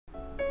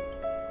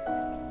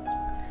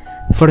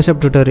Photoshop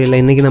tutorial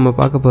இன்னைக்கு நம்ம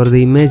பார்க்க போறது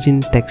image in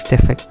text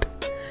effect.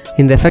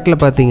 இந்த எஃபெக்ட்ல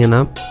பாத்தீங்கன்னா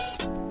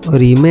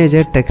ஒரு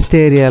இமேஜை டெக்ஸ்ட்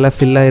ஏரியால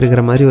ஃபில்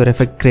ஆயிருக்கிற மாதிரி ஒரு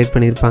எஃபெக்ட் கிரியேட்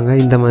பண்ணிருப்பாங்க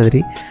இந்த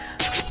மாதிரி.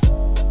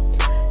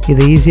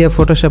 இது ஈஸியா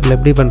Photoshopல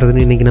எப்படி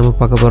பண்றதுன்னு இன்னைக்கு நம்ம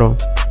பார்க்க போறோம்.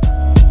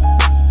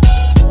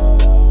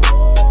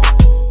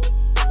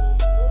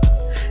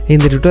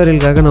 இந்த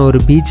டுட்டோரியலுக்காக நான்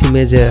ஒரு பீச்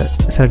இமேஜை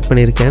செலக்ட்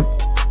பண்ணியிருக்கேன்.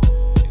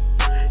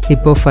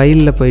 இப்போ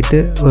ஃபைலில்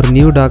போயிட்டு ஒரு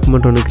நியூ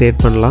டாக்குமெண்ட் ஒன்று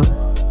கிரியேட் பண்ணலாம்.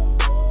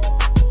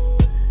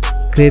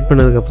 கிரியேட்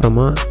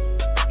பண்ணதுக்கப்புறமா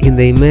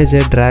இந்த இமேஜை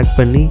ட்ராக்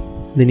பண்ணி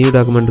இந்த நியூ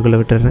டாக்குமெண்ட்டுக்குள்ளே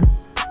விட்டுறேன்.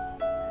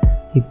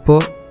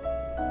 இப்போது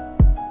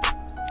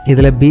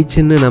இதில்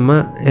பீச்சுன்னு நம்ம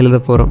எழுத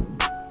போகிறோம்.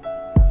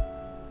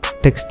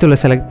 டெக்ஸ்ட்டில்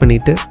செலக்ட்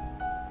பண்ணிவிட்டு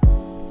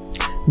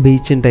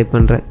பீச்சுன்னு டைப்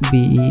பண்ணுறேன்.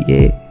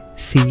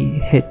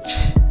 BEACH.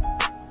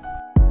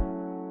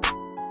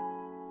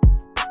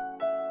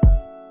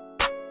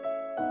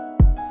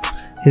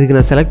 இதுக்கு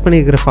நான் செலக்ட்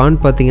பண்ணியிருக்கிற ஃபாண்ட்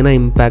பார்த்தீங்கன்னா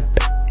இம்பேக்ட்.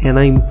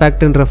 ஏன்னா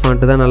இம்பேக்ட்ன்ற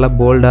ஃபாண்ட்டு தான் நல்லா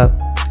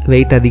போல்டாக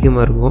வெயிட்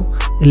அதிகமாக இருக்கும்.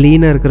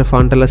 லீனாக இருக்கிற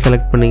ஃபாண்ட்டெல்லாம்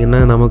செலக்ட் பண்ணிங்கன்னா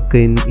நமக்கு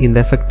இந்த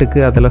எஃபெக்ட்டுக்கு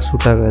அதெல்லாம்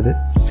சூட் ஆகாது.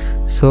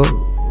 ஸோ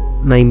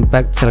நான்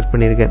இம்பேக்ட் செலக்ட்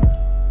பண்ணியிருக்கேன்.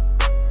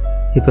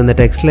 இப்போ இந்த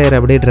டெக்ஸ்ட் லேயர்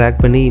அப்படியே ட்ராக்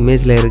பண்ணி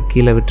இமேஜ் லேயருக்கு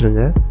கீழே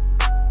விட்டுருங்க.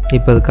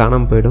 இப்போ அது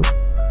காணாமல் போயிடும்.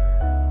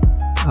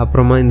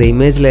 அப்புறமா இந்த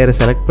இமேஜ் லேயரை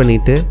செலக்ட்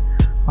பண்ணிவிட்டு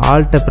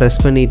ஆல்ட்டை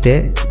ப்ரெஸ் பண்ணிவிட்டு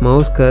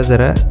மவுஸ்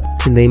கர்சரை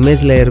இந்த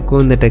இமேஜ்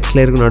லேயருக்கும் இந்த டெக்ஸ்ட்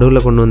லேயருக்கும்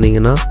நடுவில் கொண்டு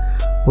வந்தீங்கன்னா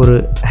ஒரு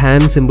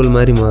ஹேண்ட் சிம்பிள்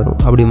மாதிரி மாறும்.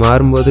 அப்படி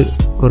மாறும்போது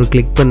ஒரு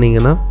கிளிக்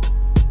பண்ணிங்கன்னா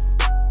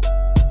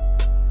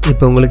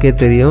இப்போ உங்களுக்கே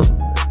தெரியும்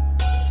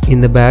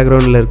இந்த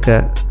பேக்ரவுண்டில் இருக்க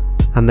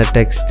அந்த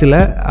டெக்ஸ்ட்டில்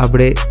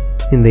அப்படியே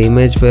இந்த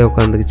இமேஜ் போய்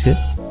உட்காந்துக்குச்சு.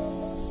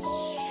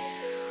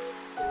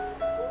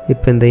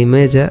 இப்போ இந்த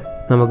இமேஜை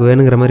நமக்கு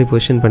வேணுங்கிற மாதிரி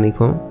பொசிஷன்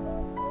பண்ணிக்கும்.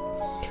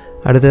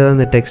 அடுத்ததாக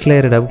இந்த டெக்ஸ்ட்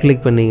லேயரை டபுள்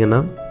கிளிக் பண்ணிங்கன்னா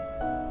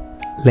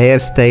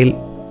லேயர் ஸ்டைல்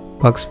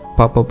பாக்ஸ்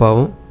பாப்பப்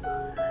ஆகும்.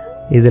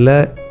 இதில்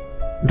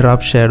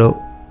ட்ராப்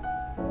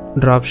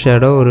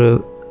ஷேடோ ஒரு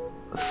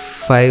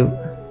 5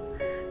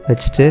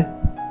 வச்சுட்டு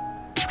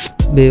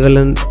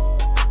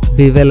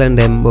bevel and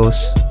emboss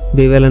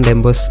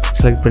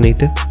செலக்ட்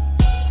பண்ணிவிட்டு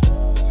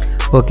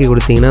ஓகே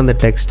கொடுத்தீங்கன்னா அந்த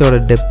டெக்ஸ்ட்டோட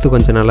டெப்த்து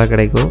கொஞ்சம் நல்லா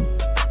கிடைக்கும்.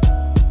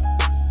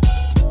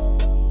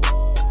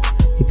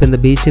 இப்போ இந்த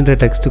பீச்சுன்ற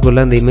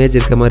டெக்ஸ்ட்டுக்குள்ளே அந்த இமேஜ்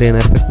இருக்க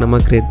மாதிரியான எஃபெக்ட் நம்ம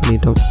க்ரியேட்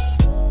பண்ணிட்டோம்.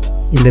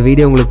 இந்த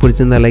வீடியோ உங்களுக்கு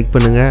பிடிச்சிருந்தால் லைக்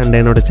பண்ணுங்கள் அண்ட்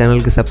என்னோட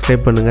சேனலுக்கு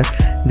சப்ஸ்கிரைப் பண்ணுங்கள்.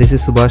 திஸ்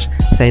இஸ் சுபாஷ்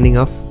சைனிங்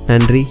ஆஃப்.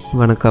 நன்றி,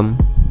 வணக்கம்.